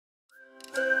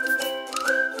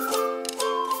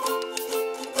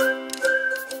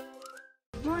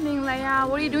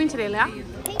What are you doing today, Leah?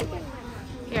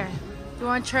 Here. Do you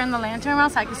want to turn the lantern around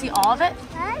so I can see all of it?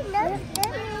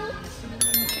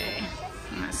 Okay.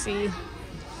 Let's see.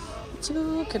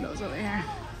 2 kiddos over here.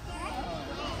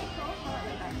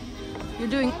 You're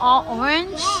doing all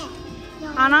orange,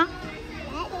 Anna?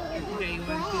 Okay, you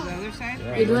want to do the other side?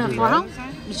 Yeah, you're doing it for her?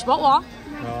 You should walk.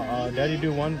 Daddy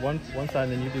do one side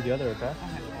and then you do the other, okay?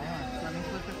 Let me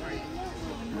flip it for you.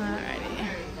 Alrighty.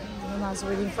 Luna's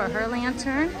waiting for her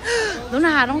lantern.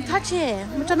 Luna, don't touch it.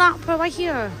 Put it right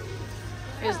here.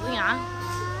 Here's Leon.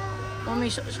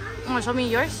 Want to show me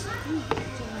yours?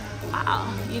 Wow.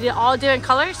 You did all different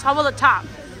colors? How about the top?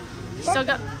 You still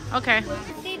got... Okay.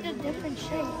 See the different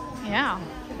shapes. Yeah.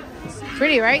 It's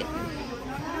pretty, right?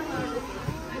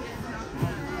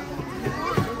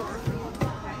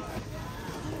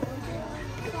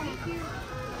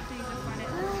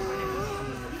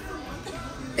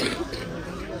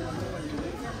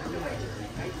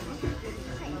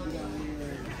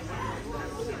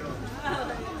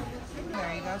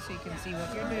 There you go, so you can see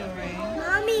what you're doing.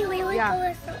 Mommy, we were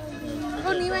going for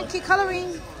Oh, Nima, keep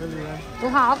coloring. Well,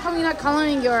 how come you're not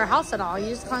coloring your house at all? You're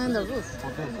just coloring the roof.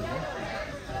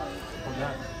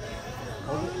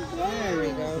 There we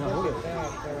go. Look at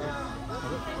that, girl.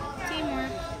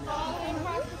 Teamwork.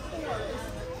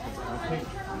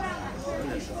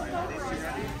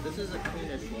 This is a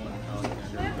cleanish one,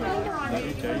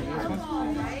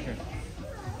 Alexander.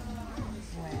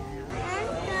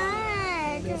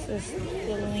 This is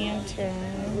the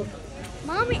lantern.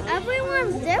 Mommy,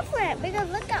 everyone's different because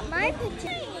look at my picture.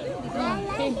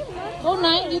 Okay. Oh,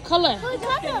 night, you color. You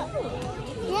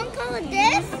want to color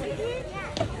this?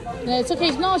 No, it's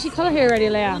okay. No, she colored here already,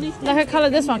 Leah. Let her color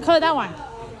this one. Color that one.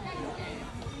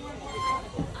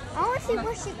 I want to see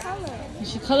what she colored.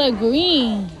 She colored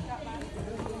green.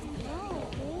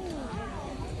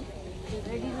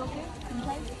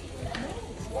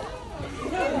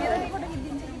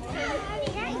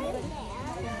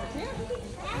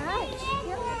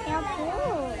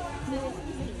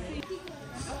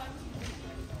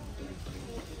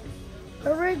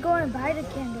 Where are we going to buy the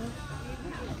candle?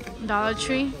 Dollar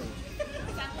Tree.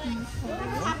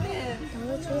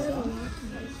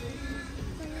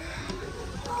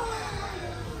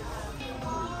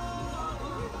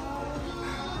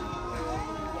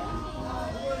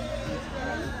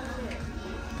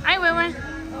 Hi, Wewen.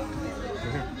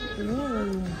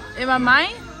 Am I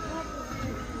mine?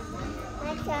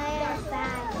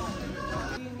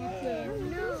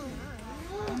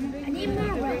 I need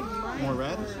more red. More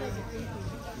red?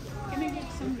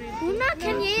 Luna,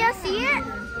 can you see it?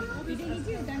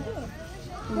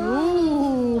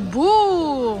 Ooh,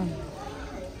 boo.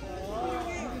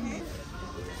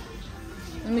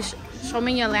 Let me show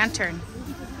me your lantern.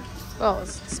 Oh,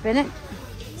 spin it.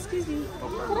 Excuse me.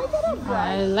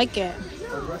 I like it.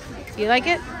 You like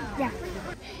it? Yeah.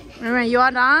 Remember, you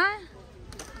are done?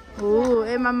 Ooh,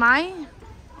 am I mine?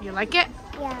 You like it?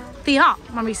 Yeah. Tia,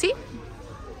 mommy see?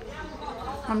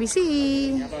 Mommy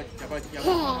see?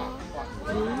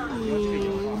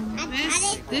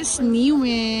 This new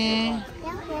one.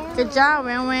 Good job,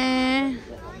 Wen.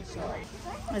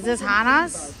 Is this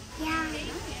Hannah's? Yeah.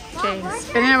 Okay,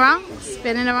 spin it around.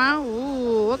 Spin it around.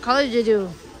 Ooh, what color did you do?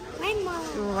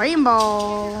 Rainbow.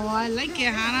 Rainbow. I like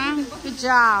it, Hannah. Good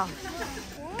job.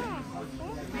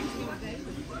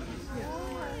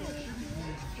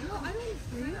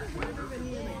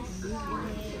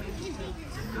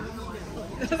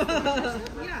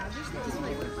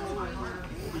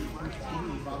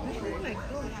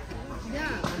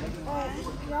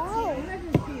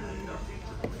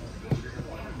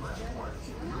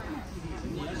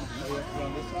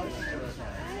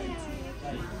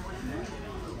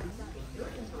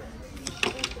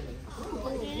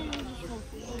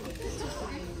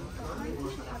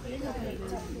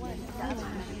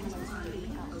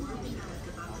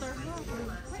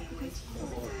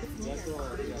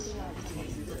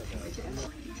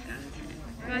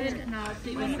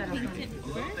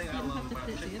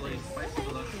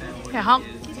 Yeah,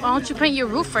 why don't you paint your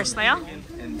roof first, Leah?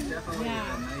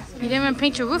 You didn't even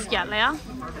paint your roof yet, Leah.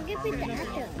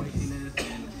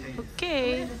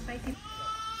 Okay.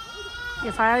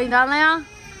 You're finally done, Leah?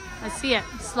 I see it.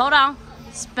 Slow down.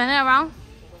 Spin it around.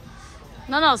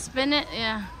 No, spin it.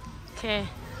 Yeah. Okay.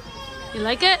 You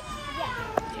like it?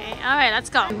 Okay. All right, let's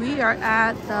go. We are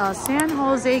at the San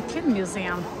Jose Kid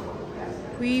Museum.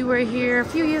 We were here a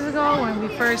few years ago when we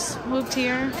first moved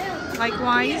here.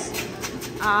 Likewise.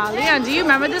 Leon, do you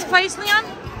remember this place, Leon?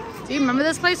 Do you remember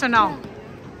this place or no?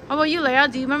 How about you, Leah?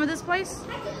 Do you remember this place?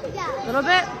 Yeah. A little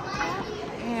bit?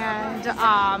 And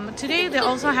today they're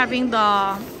also having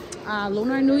the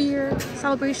Lunar New Year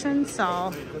celebration,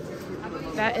 so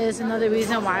that is another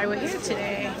reason why we're here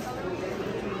today.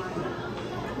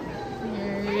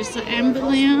 Here's the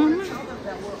emblem.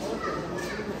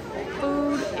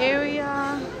 Food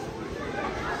area.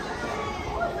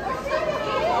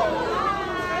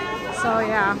 So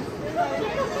yeah,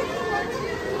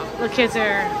 the kids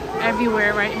are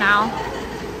everywhere right now.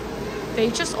 They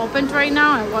just opened right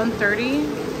now at 1:30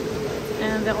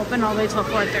 and they open all the way till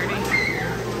 4:30.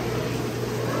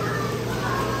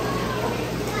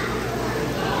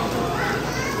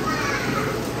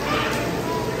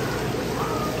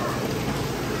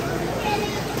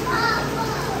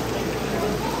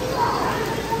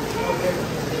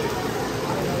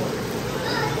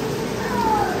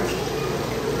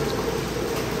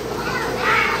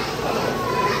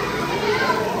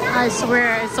 I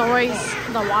swear it's always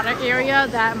the water area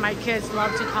that my kids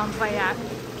love to come play at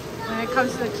when it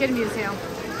comes to the kid museum.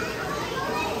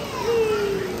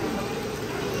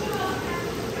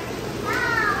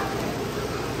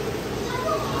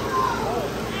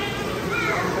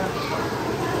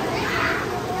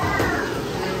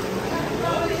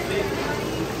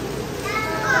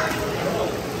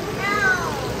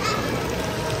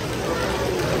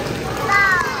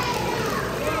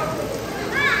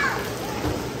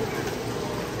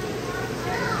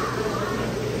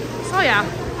 So yeah,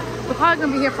 we're probably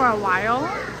gonna be here for a while,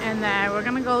 and then we're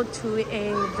gonna go to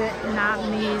a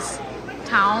Vietnamese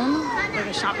town, like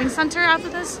a shopping center after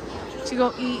this, to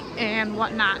go eat and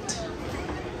whatnot.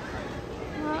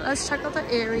 Well, let's check out the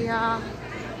area.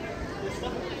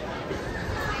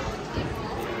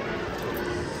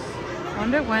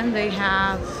 Wonder when they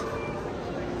have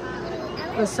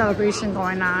the celebration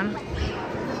going on.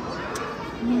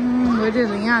 Where did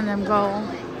Leah and them go?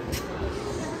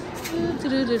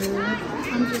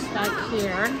 I'm just back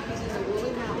here.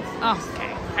 Oh,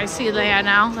 okay. I see Leia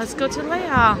now. Let's go to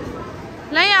Leia.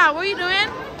 Leia, what are you doing?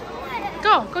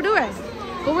 Go do it.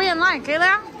 Go wait in line, okay,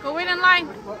 Leia? Go wait in line.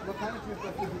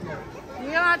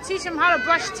 We're gonna teach him how to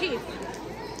brush teeth.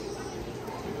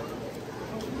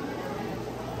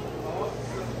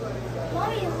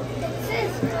 Mommy, it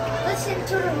says listen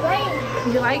to the rain.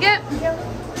 You like it?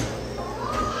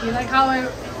 You like how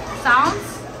it sounds?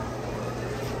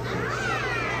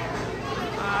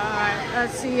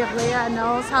 Let's see if Leia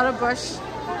knows how to brush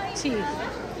teeth.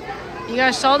 You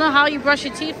gonna show them how you brush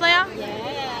your teeth, Leia?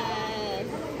 Yes.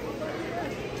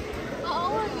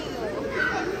 All of you.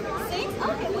 See?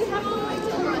 Okay, we have to wait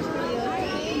to brush for you,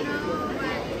 okay?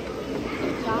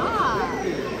 Good job.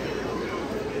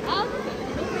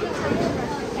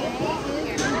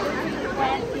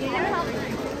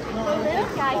 The little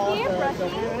guy here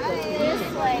brushing this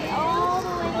way all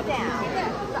the way down.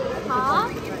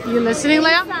 Huh? You listening,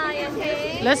 Leia?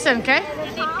 Okay. Listen, okay?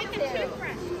 You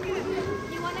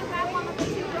want to grab one of the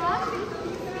toothbrushes?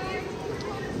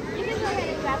 You can go ahead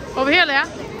and grab the Over here, Leia.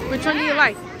 Which one do you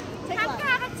like? I've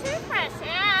got a toothbrush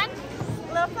and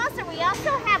a little flosser. We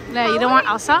also have Leia, you don't want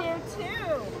Elsa? here too.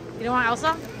 You don't want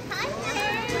Elsa?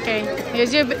 Okay,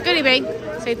 here's your goodie bag.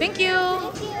 Say thank you.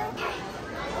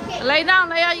 Lay down,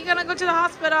 Leia. You're gonna go to the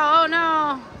hospital. Oh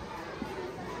no.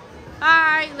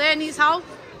 Hi, Leia needs help.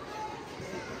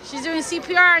 She's doing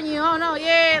CPR on you. Oh no,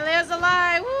 yay, Leia's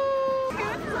alive. Woo!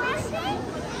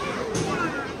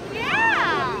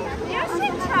 Yeah, you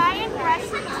should try and brush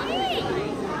your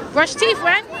teeth. Brush teeth,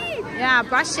 when? Yeah,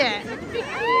 brush it. Yeah,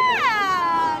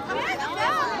 good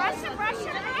job. Brush it, brush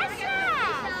it, brush it.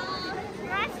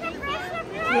 Brush it, brush it,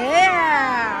 brush it.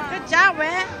 Yeah, good job,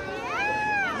 man.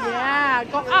 Yeah,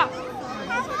 go up.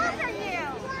 How old are you?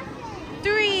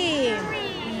 3.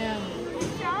 Yeah.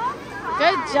 Good job.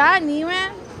 Good job,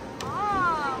 Neiman.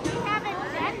 Oh, we have a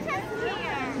dentist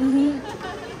here. Mm-hmm.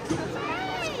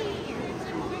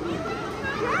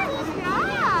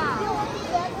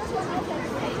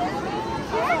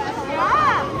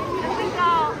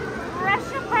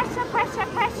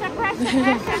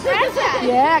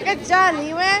 Yeah, good job,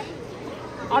 Neiman.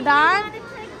 All done?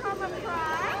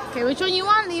 Okay, which one you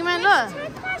want, Neiman? Look.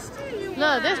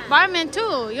 Look, there's Spider-Man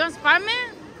too. You want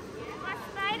Spider-Man?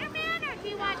 Spider-Man, or do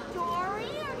you want Dory,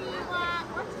 or do you want,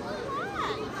 what do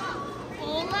you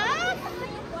want? Olaf?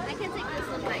 I can take this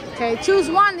one right now. Okay, choose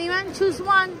one, Neiman. Choose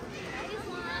one.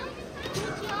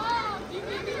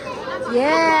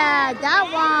 Yeah, that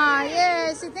one.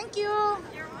 Yeah, say thank you.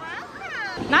 You're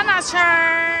welcome. Nana's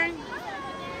turn.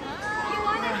 You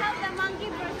want to have the monkey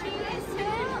brushing you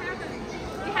too?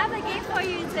 We have a game for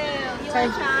you too. You Okay,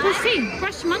 want to try? who's teeth?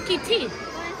 Brush monkey teeth.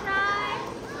 Want to try?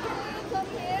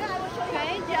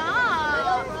 Great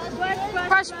job. Brush,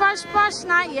 brush, Brush, brush, brush.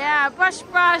 Not yeah. Brush,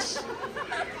 brush.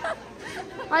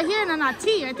 Right here, Nana.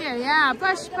 T right there. Yeah.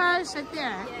 Brush, brush right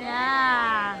there.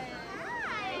 Yeah.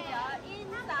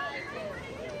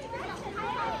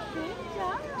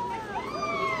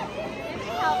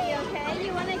 Help you, okay?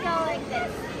 You want to go like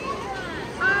this.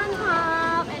 On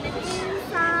top and then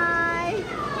inside.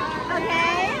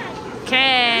 Okay?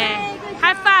 Okay.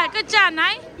 High five. Good job,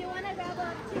 Nai. You want to grab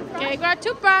a toothbrush? Okay, grab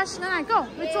toothbrush. Nana, go.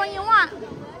 Which one you want?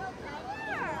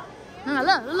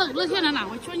 Nana, look here, Nana.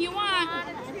 Which one you want?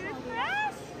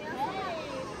 Toothbrush?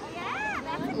 Yeah,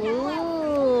 that's a good one.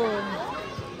 Ooh.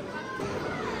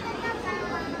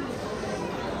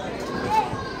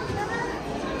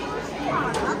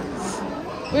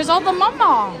 Where's all the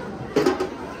mama?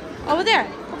 Over there.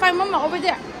 Go find mama over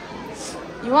there.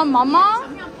 You want mama?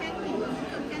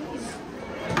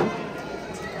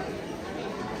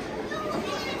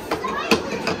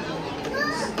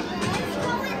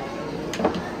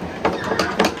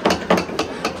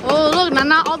 Oh, look,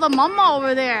 Nana, all the mama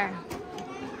over there.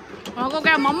 Wanna go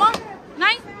grab mama?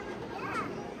 Nice?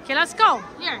 Okay, let's go.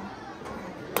 Here.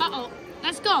 Uh-oh.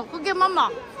 Let's go. Go get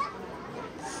mama.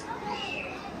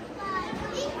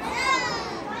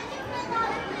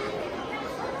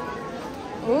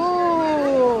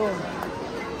 Ooh.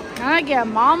 Can I get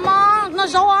mama? No,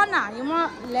 Joanna. You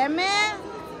want lemon?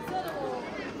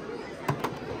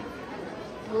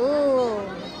 Ooh.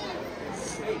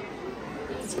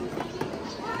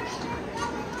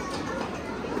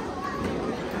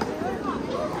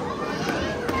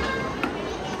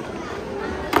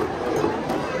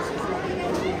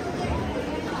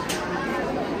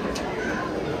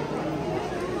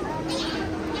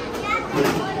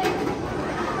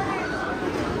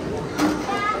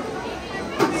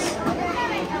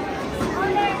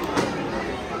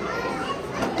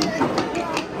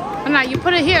 Now you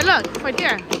put it here, look, right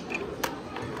there.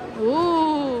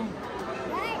 Ooh.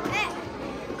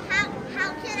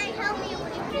 How can I help you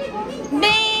with your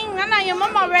Ding! Nana, your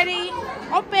mama ready.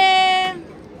 Open.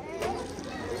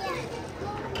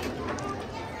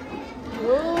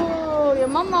 Ooh, your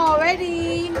mama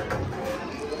ready.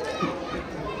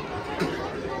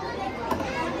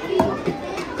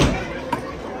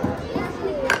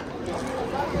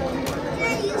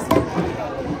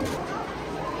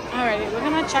 Alright, we're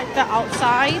gonna check the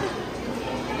outside.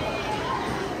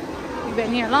 We've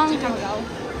been here a long time ago.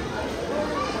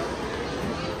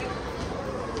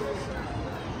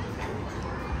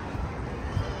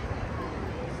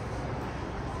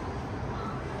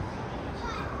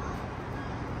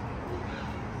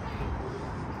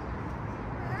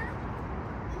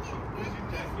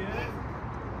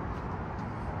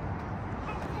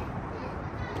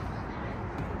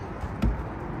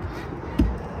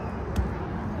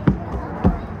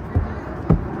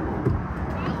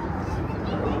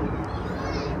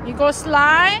 You go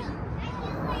slide.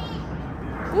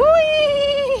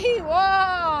 Whee!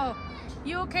 Whoa!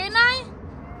 You okay, Nai?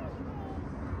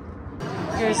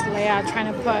 Here's Leia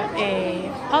trying to put a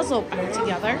puzzle back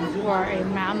together, or a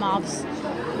mammoth's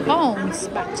bones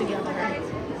back together.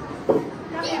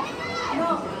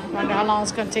 Wonder how long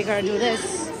it's gonna take her to do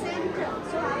this.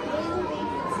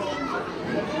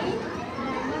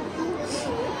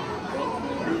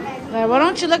 Leia, why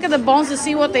don't you look at the bones to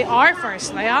see what they are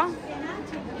first, Leia?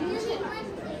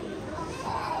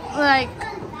 Like,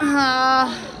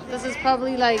 this is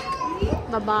probably like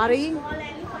the body.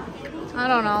 I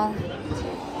don't know.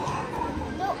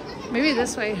 Maybe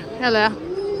this way. Hello.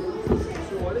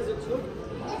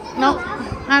 No,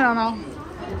 I don't know.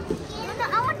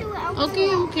 I want to do it.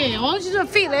 Okay, okay. I want you to do the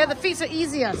feet, Leia. The feet's the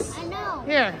easiest. I know.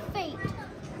 Here. Feet.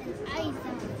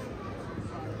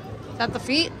 Is that the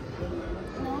feet?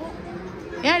 No.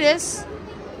 Yeah, it is.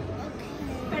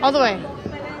 All the way.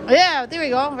 Oh, yeah, there we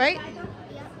go, right?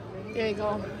 There you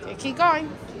go. Okay, keep going.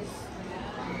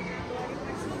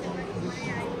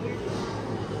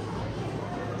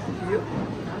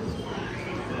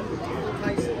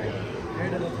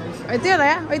 Right there,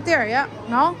 Leia. Right there, yeah.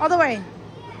 No? All the way.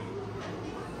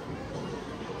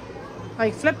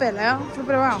 Like, flip it, Leia. Flip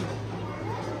it around.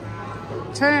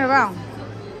 Turn it around.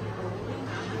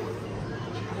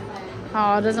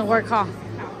 Oh, it doesn't work, huh?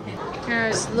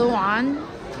 Here's Luan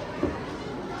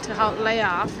to help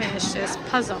Leia finish this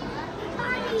puzzle.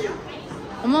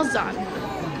 Almost done.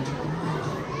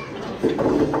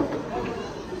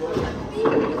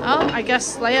 Oh, I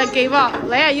guess Leia gave up.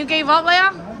 Leia, you gave up,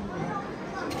 Leia?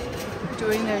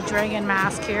 Doing the dragon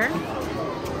mask here.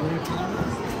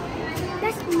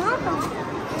 That's Mama.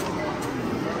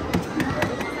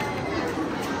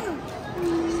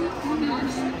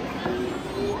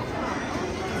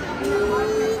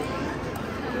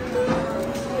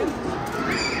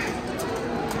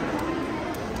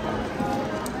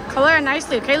 Color it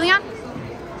nicely, okay, Leon?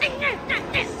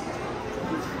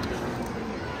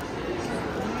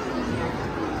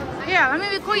 Here, let me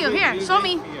record you. Here, show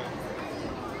me.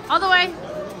 All the way.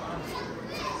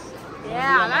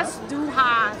 Yeah, that's too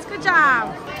hot. Good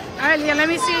job. All right, Leon, let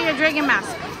me see your dragon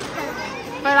mask.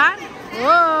 Put it on.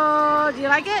 Whoa, do you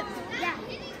like it?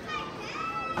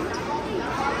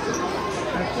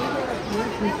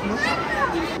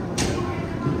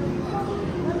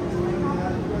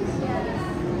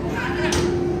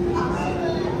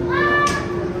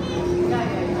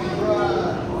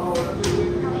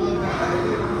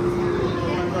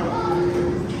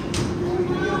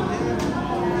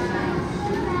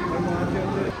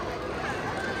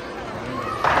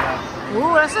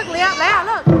 Ooh, let's look, Leon. Leon,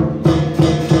 look.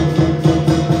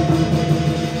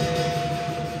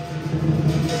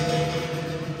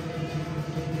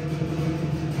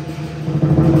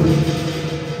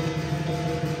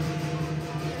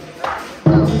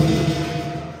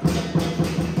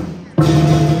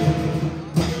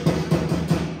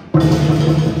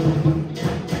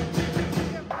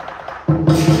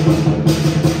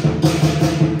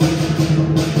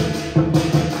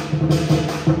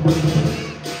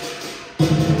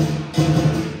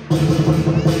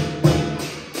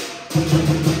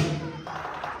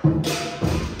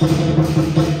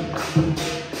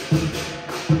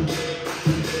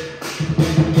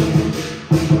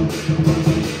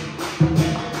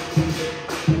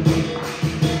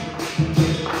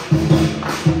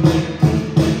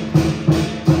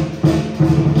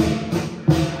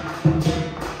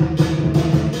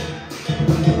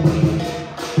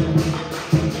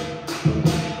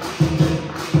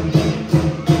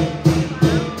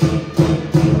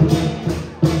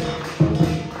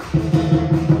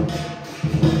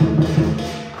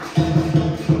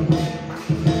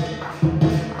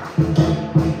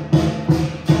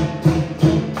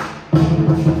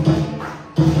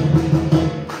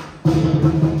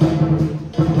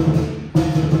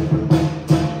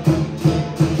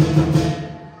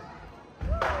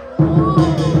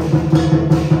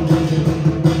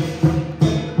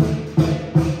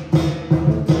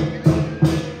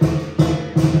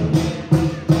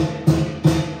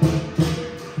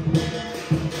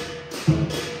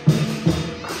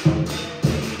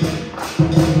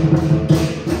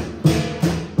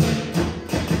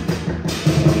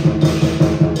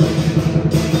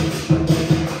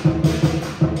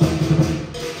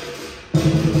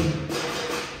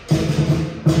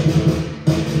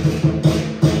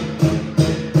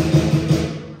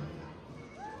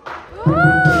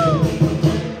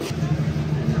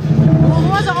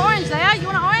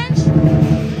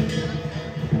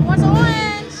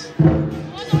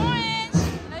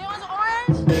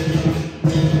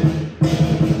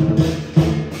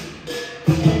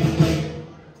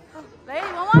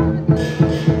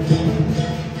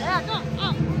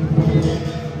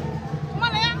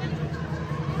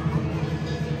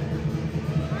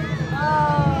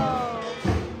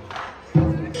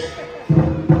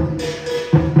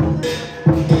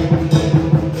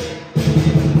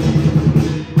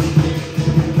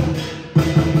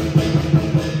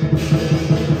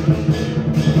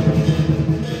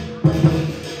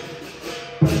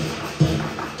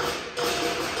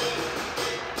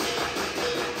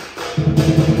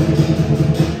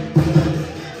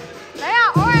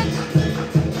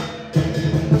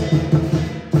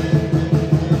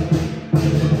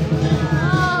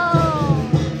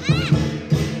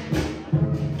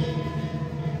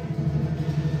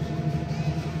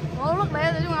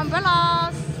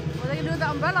 Umbrellas. What are you doing with the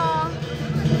umbrella?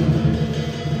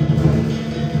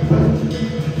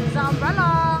 It's the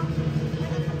umbrella.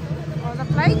 Oh, the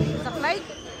plate? It's a plate?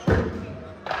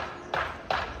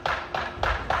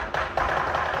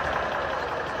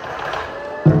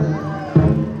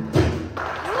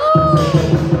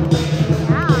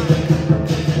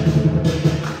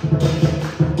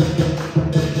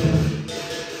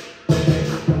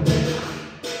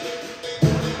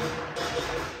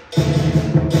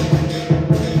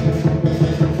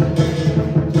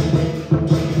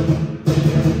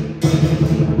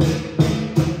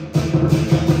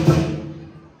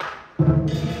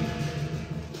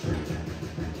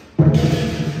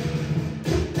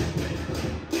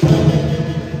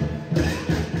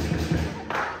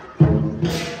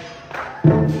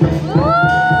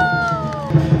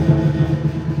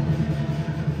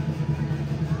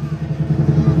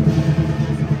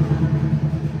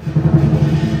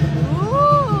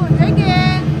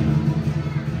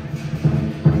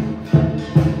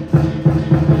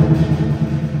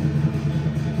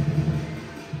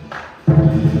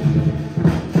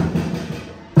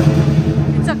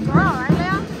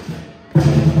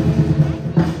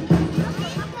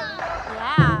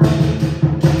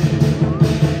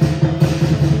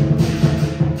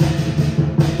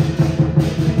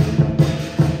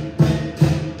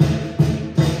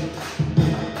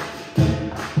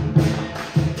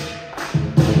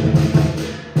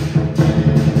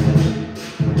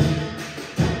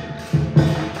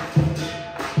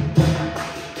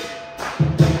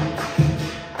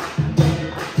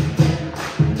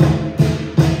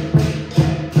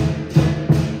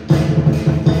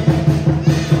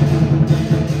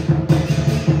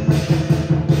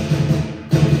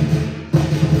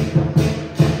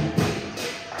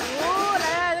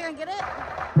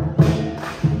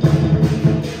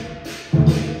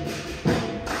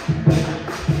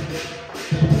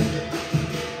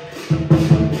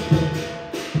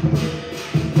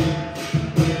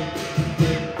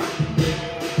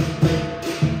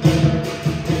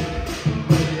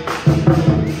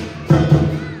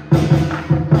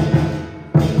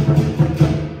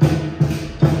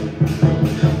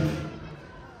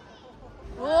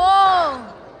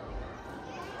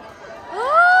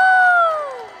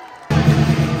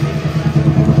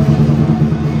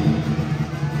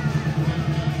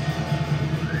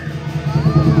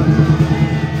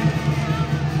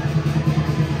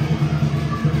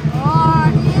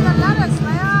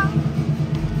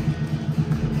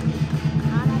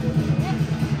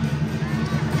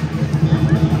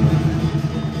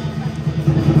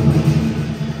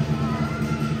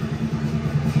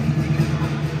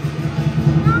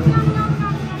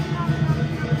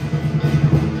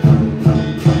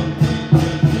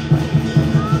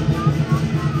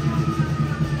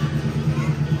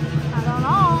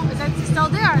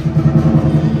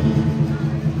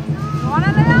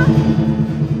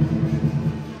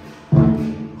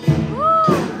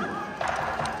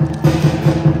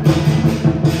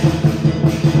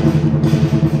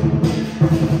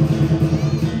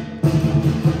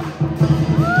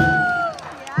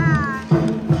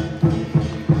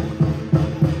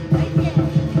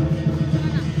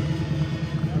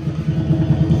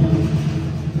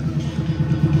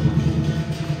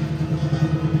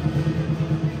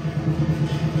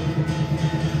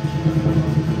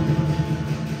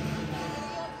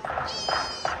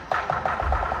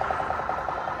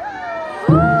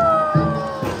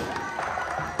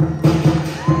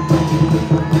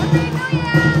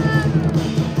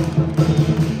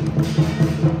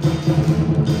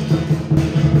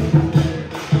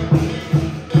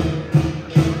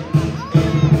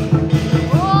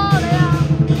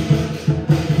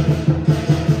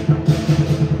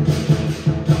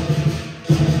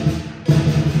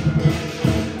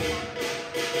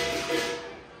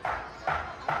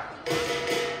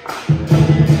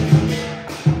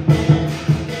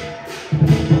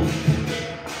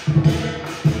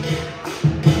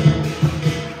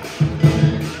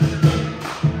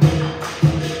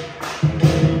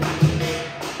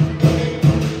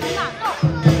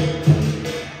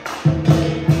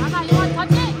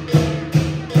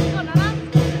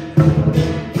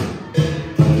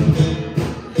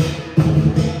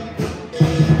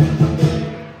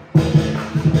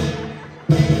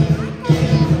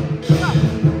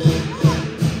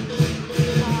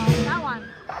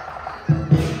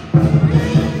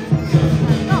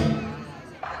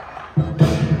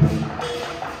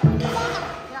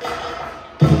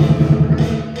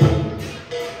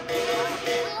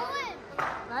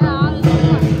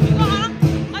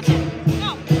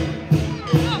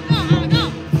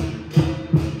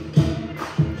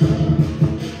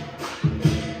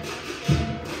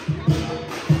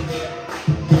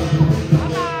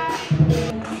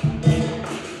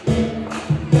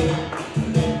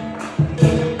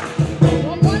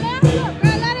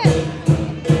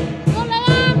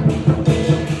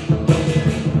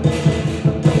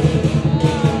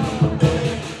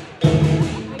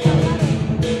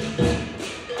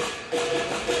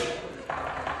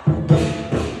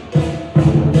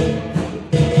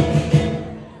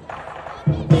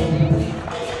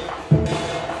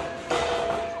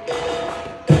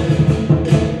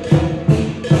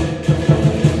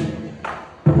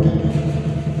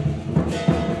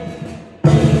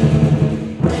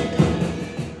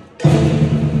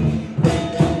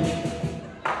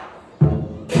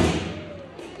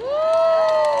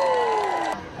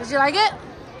 like it?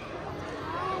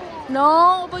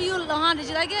 No, but you, Lohan, did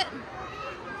you like it?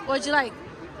 What did you like?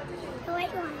 The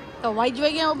white one. The white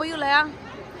dragon? What about you, Leia? I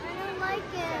don't like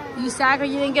it. You sad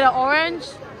because you didn't get an orange?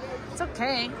 It's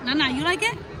okay. Nana, you like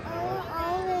it?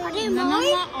 Are they Nana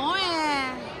mine? want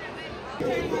orange.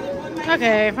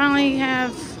 Okay, finally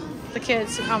have the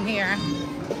kids to come here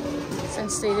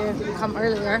since they didn't come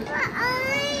earlier.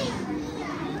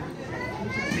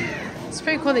 It's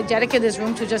pretty cool. They dedicated this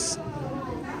room to just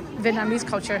Vietnamese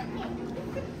culture.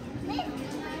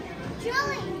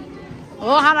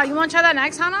 Oh, Hannah, you want to try that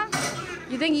next, Hannah?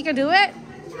 You think you can do it?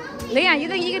 Leon, you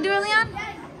think you can do it, Leon?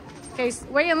 Okay,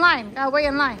 wait in line. Wait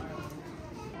in line.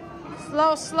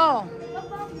 Slow, slow.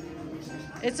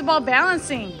 It's about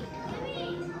balancing.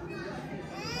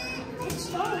 It's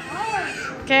so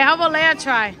hard. Okay, how about Leia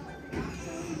try?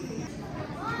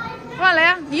 Come on,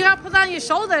 Leia. You gotta put that on your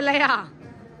shoulder, Leia.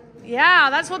 Yeah,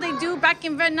 that's what they do back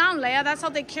in Vietnam, Leia. That's how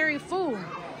they carry food.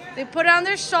 They put it on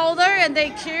their shoulder and they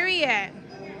carry it.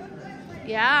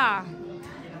 Yeah.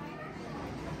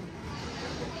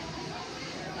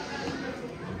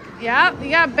 Yeah, you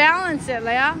gotta balance it,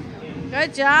 Leia.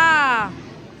 Good job.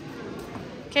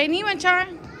 Okay, Nima, Char.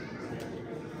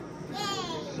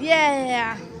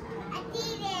 Yeah. I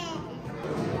did it.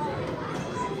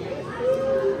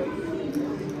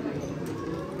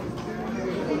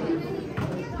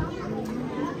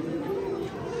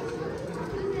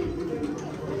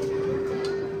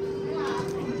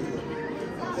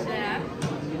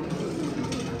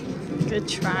 Good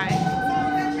try.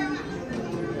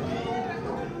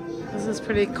 This is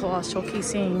pretty cool,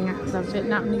 showcasing the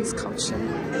Vietnamese culture.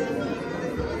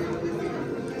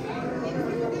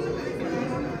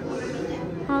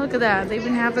 Oh, look at that. They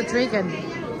even have the dragon,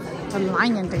 the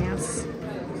lion dance.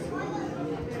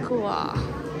 Cool.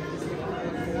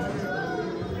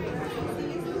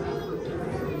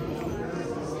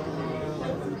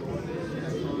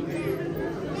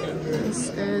 This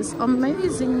is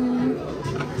amazing.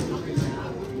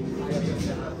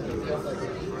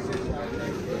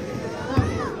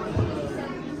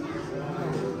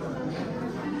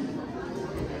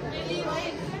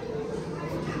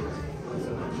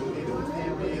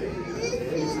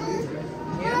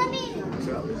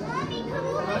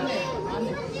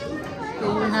 They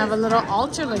even have a little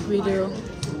altar like we do.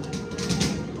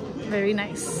 Very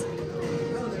nice.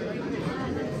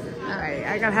 Alright,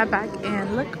 I gotta head back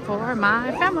and look for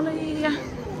my family.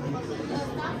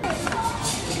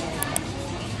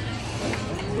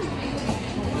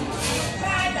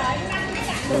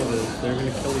 They're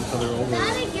gonna kill each other over.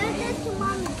 Daddy, give this to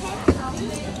Mom and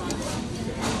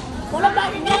What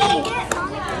about me?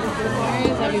 Where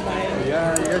is everybody?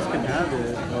 Yeah, you guys can have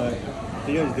it, but if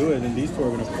you guys do it, then these two are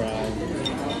gonna cry.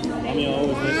 Mommy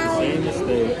always makes the same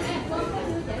mistake.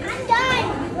 I'm done.